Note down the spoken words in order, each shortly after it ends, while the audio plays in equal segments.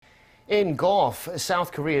In golf,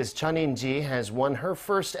 South Korea's Chun In-gee has won her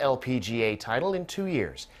first LPGA title in 2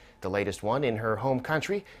 years, the latest one in her home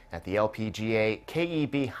country at the LPGA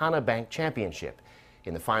KEB Hana Bank Championship.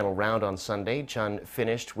 In the final round on Sunday, Chun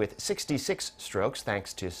finished with 66 strokes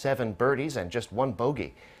thanks to 7 birdies and just 1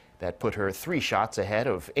 bogey. That put her 3 shots ahead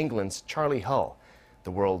of England's Charley.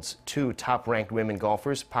 The world's 2 top-ranked women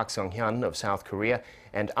golfers, Sung-hyun of South Korea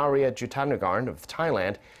and Ariya Jutanugarn of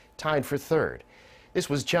Thailand, tied for 3rd. This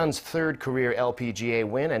was Chun's 3rd career LPGA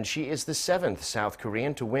win, and she is the 7th South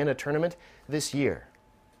Korean to win a tournament this year.